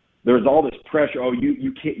 there was all this pressure. Oh,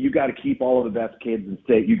 you got to keep all of the best kids in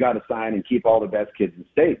state. You got to sign and keep all the best kids in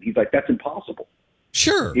state. He's like, that's impossible.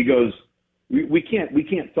 Sure. He goes, we can't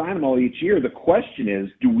sign them all each year. The question is,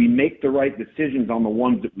 do we make the right decisions on the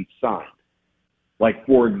ones that we signed? Like,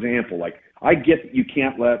 for example, I get that you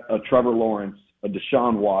can't let a Trevor Lawrence, a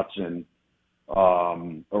Deshaun Watson, a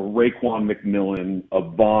Raekwon McMillan, a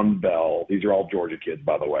Von Bell. These are all Georgia kids,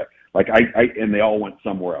 by the way. And they all went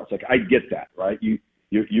somewhere else. I get that, right?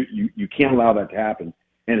 You can't allow that to happen.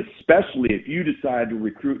 And especially if you decide to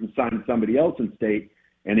recruit and sign somebody else in state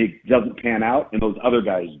and it doesn't pan out and those other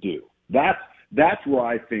guys do. That's where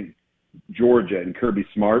I think Georgia and Kirby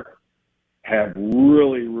Smart have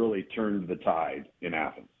really, really turned the tide in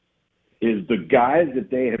Athens. Is the guys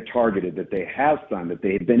that they have targeted, that they have signed, that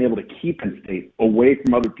they have been able to keep in state away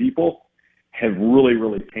from other people have really,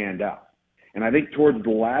 really panned out. And I think towards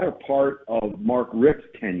the latter part of Mark Richt's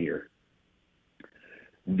tenure,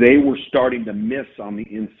 they were starting to miss on the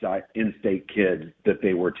in-state kids that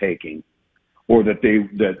they were taking or that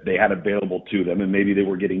they had available to them, and maybe they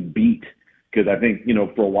were getting beat. Because I think,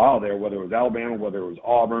 for a while there, whether it was Alabama, whether it was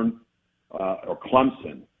Auburn or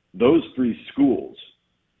Clemson, those three schools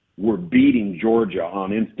were beating Georgia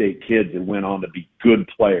on in-state kids and went on to be good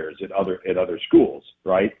players at other schools,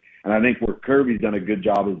 right? And I think where Kirby's done a good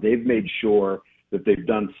job is they've made sure that they've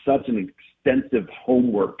done such an extensive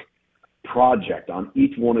homework project on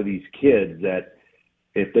each one of these kids that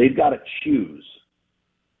if they've got to choose,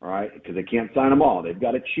 all right, because they can't sign them all, they've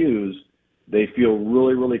got to choose, they feel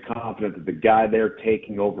really, really confident that the guy they're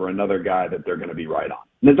taking over another guy that they're going to be right on.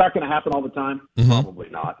 And is that going to happen all the time? Mm-hmm. Probably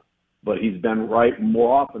not. But he's been right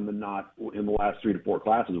more often than not in the last 3 to 4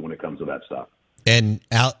 classes when it comes to that stuff. And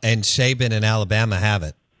Saban and Alabama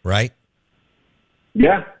haven't, right?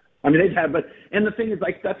 Yeah. I mean, they've had, and the thing is,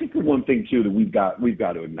 I think the one thing too that we've got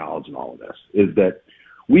to acknowledge in all of this is that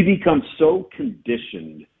we become so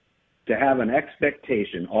conditioned to have an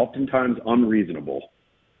expectation, oftentimes unreasonable,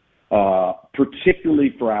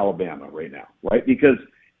 particularly for Alabama right now, right? Because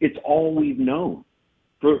it's all we've known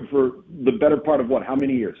for the better part of how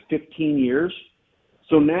many years? 15 years.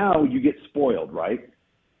 So now you get spoiled, right?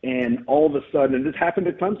 And all of a sudden, and this happened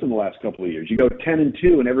at Clemson the last couple of years, you go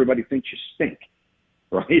 10-2 and everybody thinks you stink.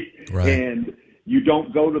 Right? And you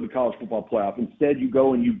don't go to the college football playoff. Instead, you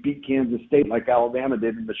go and you beat Kansas State like Alabama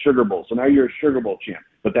did in the Sugar Bowl. So now you're a Sugar Bowl champ.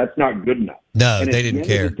 But that's not good enough. No, they didn't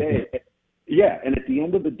care. And at the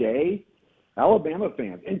end of the day, Alabama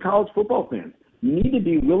fans and college football fans need to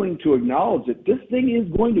be willing to acknowledge that this thing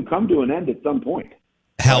is going to come to an end at some point.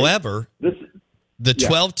 However, the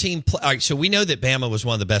 12-team – all right, so we know that Bama was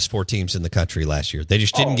one of the best 4 teams in the country last year. They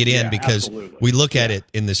just didn't get in because we look at it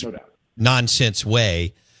in this nonsense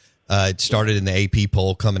way. It started in the AP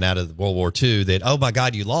poll coming out of World War II that, oh, my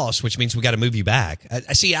God, you lost, which means we got to move you back.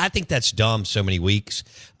 I think that's dumb so many weeks.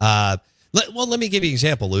 Let me give you an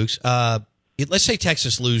example, Luke. Let's say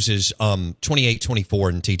Texas loses 28-24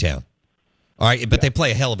 in T-Town. All right, but they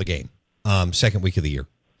play a hell of a game second week of the year.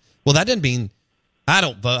 Well, that doesn't mean I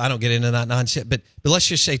don't get into that nonsense, but let's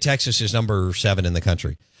just say Texas is number 7 in the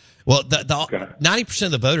country. Well, 90%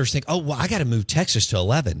 of the voters think, oh, well, I got to move Texas to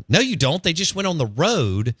 11. No, you don't. They just went on the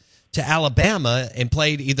road to Alabama and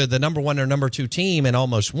played either the number 1 or number 2 team and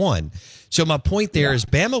almost won. So my point there is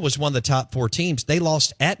Bama was one of the top 4 teams. They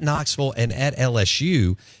lost at Knoxville and at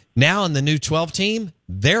LSU. Now in the new 12 team,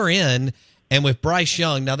 they're in. And with Bryce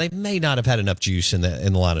Young, now they may not have had enough juice in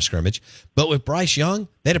the line of scrimmage, but with Bryce Young,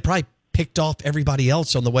 they'd have probably picked off everybody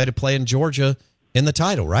else on the way to play in Georgia in the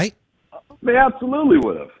title, right? They absolutely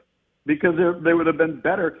would have, because they would have been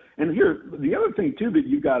better. And here, the other thing too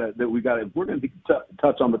we're going to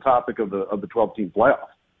touch on the topic of the 12-team playoff.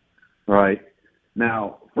 All right.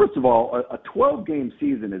 Now, first of all, a 12-game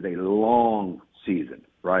season is a long season,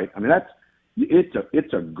 right? I mean,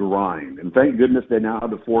 it's a grind, and thank goodness they now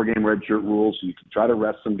have the 4-game redshirt rule, so you can try to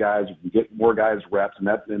rest some guys, you can get more guys reps,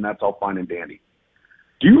 and that's all fine and dandy.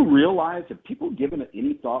 Do you realize, have people given it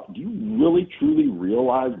any thought, do you really truly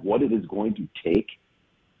realize what it is going to take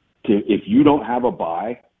if you don't have a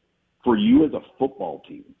bye, for you as a football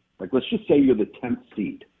team? Like, let's just say you're the 10th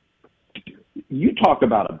seed. You talk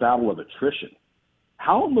about a battle of attrition.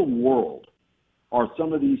 How in the world are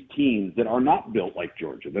some of these teams that are not built like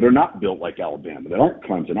Georgia, that are not built like Alabama, that aren't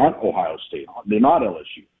Clemson, aren't Ohio State, they're not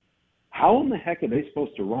LSU, how in the heck are they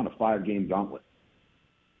supposed to run a 5-game gauntlet?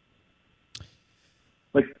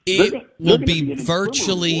 Like, it will be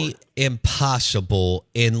virtually impossible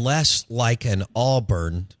unless, like an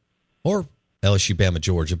Auburn or LSU, Bama,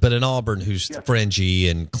 Georgia, but an Auburn who's fringy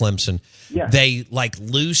and Clemson, they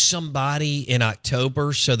lose somebody in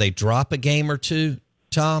October, so they drop a game or two,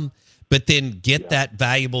 Tom, but then get that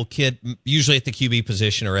valuable kid, usually at the QB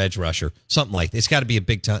position or edge rusher, something like that. It's got to be a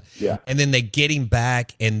big time. Yeah. And then they get him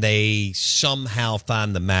back, and they somehow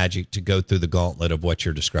find the magic to go through the gauntlet of what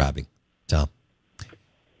you're describing, Tom.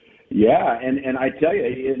 Yeah, and I tell you,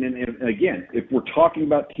 and again, if we're talking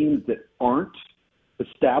about teams that aren't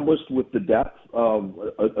established with the depth of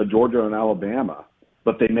a Georgia and Alabama,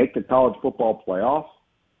 but they make the college football playoff,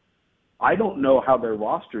 I don't know how their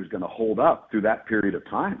roster is going to hold up through that period of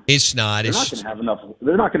time. It's not. They're not going to have enough.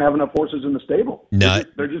 They're not going to have enough horses in the stable. No,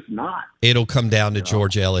 they're just not. It'll come down to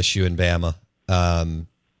Georgia, LSU, and Bama,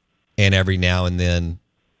 and every now and then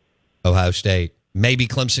Ohio State. Maybe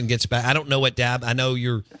Clemson gets back. I don't know what Dab. I know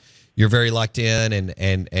you're very locked in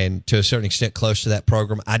and to a certain extent close to that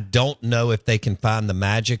program. I don't know if they can find the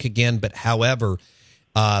magic again, but however,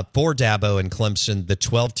 for Dabo and Clemson, the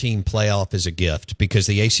 12-team playoff is a gift because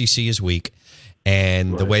the ACC is weak,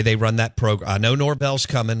 and the way they run that program. I know Norvell's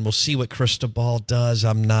coming. We'll see what Cristobal does.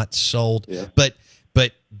 I'm not sold, but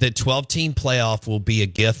the 12-team playoff will be a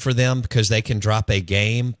gift for them because they can drop a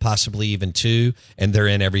game, possibly even two, and they're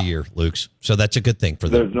in every year, Luke's. So that's a good thing for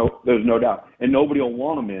them. There's no doubt, and nobody will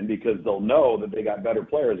want them in because they'll know that they got better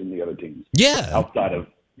players than the other teams. Yeah, outside of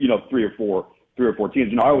three or four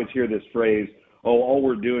teams. I always hear this phrase, "Oh, all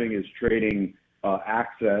we're doing is trading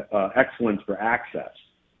excellence for access."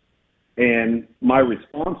 And my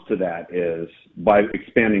response to that is, by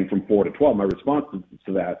expanding from 4 to 12, my response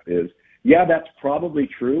to that is, yeah, that's probably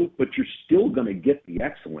true, but you're still going to get the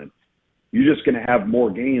excellence. You're just going to have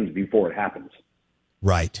more games before it happens.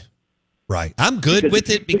 Right. I'm good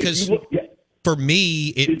with it because for me,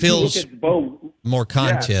 it feels more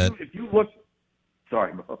content. If you look,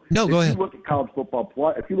 sorry, Bo. No, go ahead. If you look at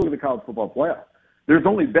if you look at the college football playoff, there's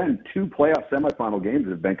only been 2 playoff semifinal games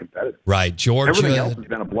that have been competitive. Right, Georgia. Everything else has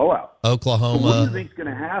been a blowout. Oklahoma. So what do you think is going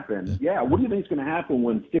to happen? Yeah, what do you think is going to happen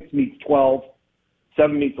when 6 meets 12,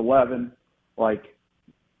 7 meets 11? Like,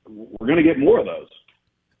 we're going to get more of those.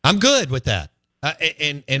 I'm good with that.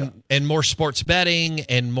 And more sports betting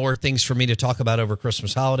and more things for me to talk about over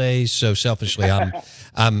Christmas holidays. So selfishly,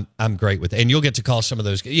 I'm great with it. And you'll get to call some of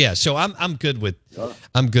those. Yeah. So I'm good with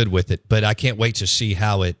it. But I can't wait to see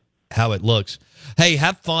how it looks. Hey,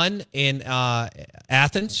 have fun in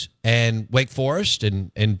Athens and Wake Forest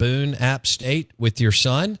and Boone App State with your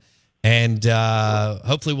son. And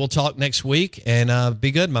hopefully we'll talk next week and be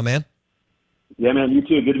good, my man. Yeah, man. You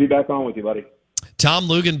too. Good to be back on with you, buddy. Tom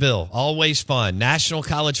Luginbill, always fun. National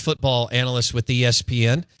college football analyst with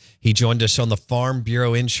ESPN. He joined us on the Farm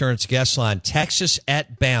Bureau Insurance guest line. Texas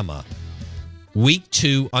at Bama, week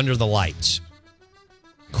 2 under the lights.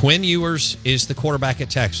 Quinn Ewers is the quarterback at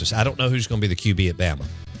Texas. I don't know who's going to be the QB at Bama,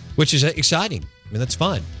 which is exciting. I mean, that's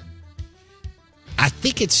fun. I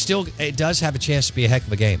think it does have a chance to be a heck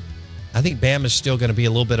of a game. I think Bama's still going to be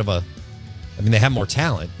a little bit of they have more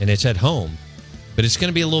talent, and it's at home. But it's going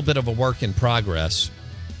to be a little bit of a work in progress,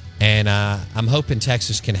 and I'm hoping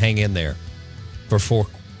Texas can hang in there for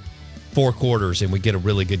four quarters, and we get a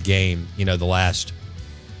really good game, the last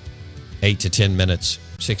 8 to 10 minutes,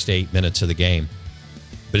 6 to 8 minutes of the game.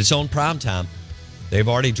 But it's on prime time. They've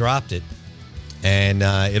already dropped it, and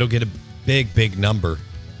it'll get a big, big number.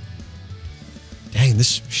 Dang,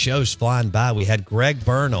 this show's flying by. We had Greg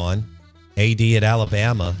Byrne on, AD at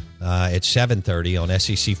Alabama, at 7:30 on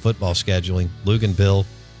SEC football scheduling. Luginbill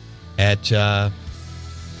at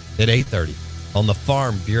 8:30 on the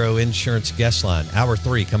Farm Bureau Insurance guest line. Hour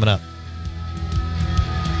 3 coming up.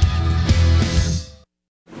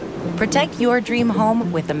 Protect your dream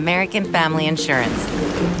home with American Family Insurance.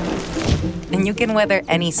 And you can weather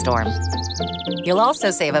any storm. You'll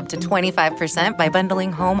also save up to 25% by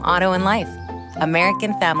bundling home, auto, and life.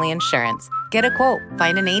 American Family Insurance. Get a quote.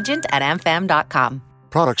 Find an agent at amfam.com.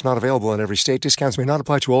 Products not available in every state. Discounts may not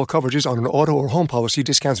apply to all coverages on an auto or home policy.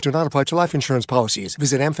 Discounts do not apply to life insurance policies.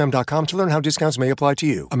 Visit amfam.com to learn how discounts may apply to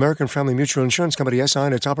you. American Family Mutual Insurance Company, SI,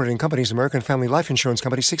 and its operating companies, American Family Life Insurance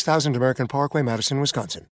Company, 6000 American Parkway, Madison,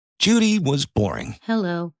 Wisconsin. Judy was boring.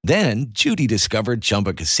 Hello. Then Judy discovered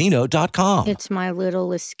ChumbaCasino.com. It's my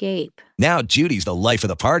little escape. Now Judy's the life of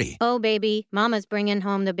the party. Oh, baby, mama's bringing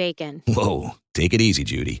home the bacon. Whoa, take it easy,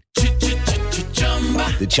 Judy.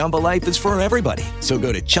 The Chumba life is for everybody. So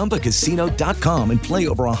go to ChumbaCasino.com and play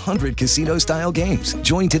over 100 casino-style games.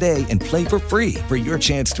 Join today and play for free for your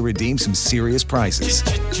chance to redeem some serious prizes.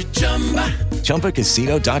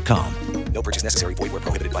 ChumbaCasino.com. No purchase necessary. Void where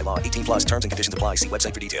prohibited by law. 18 plus terms and conditions apply. See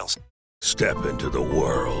website for details. Step into the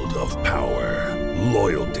world of power,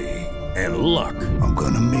 loyalty, and luck. I'm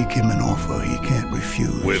going to make him an offer he can't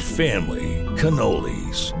refuse. With family,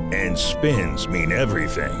 cannolis, and spins mean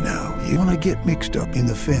everything. Now, you want to get mixed up in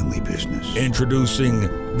the family business. Introducing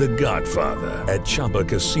The Godfather at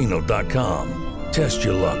ChumbaCasino.com. Test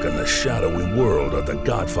your luck in the shadowy world of The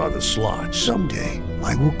Godfather slot. Someday,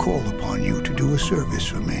 I will call upon you to do a service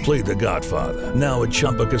for me. Play The Godfather, now at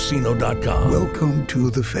ChumbaCasino.com. Welcome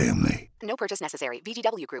to the family. No purchase necessary.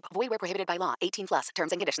 VGW Group. Void where prohibited by law. 18 plus.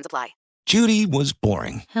 Terms and conditions apply. Judy was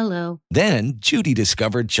boring. Hello. Then Judy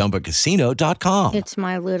discovered ChumbaCasino.com. It's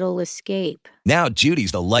my little escape. Now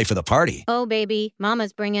Judy's the life of the party. Oh, baby,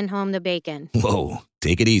 mama's bringing home the bacon. Whoa,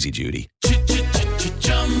 take it easy, Judy.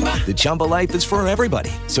 The Chumba life is for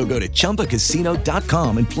everybody. So go to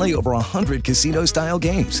ChumbaCasino.com and play over 100 casino-style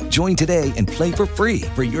games. Join today and play for free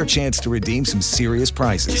for your chance to redeem some serious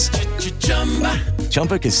prizes.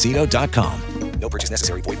 ChumbaCasino.com. No purchase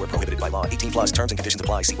necessary. Void where prohibited by law. 18 plus terms and conditions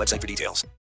apply. See website for details.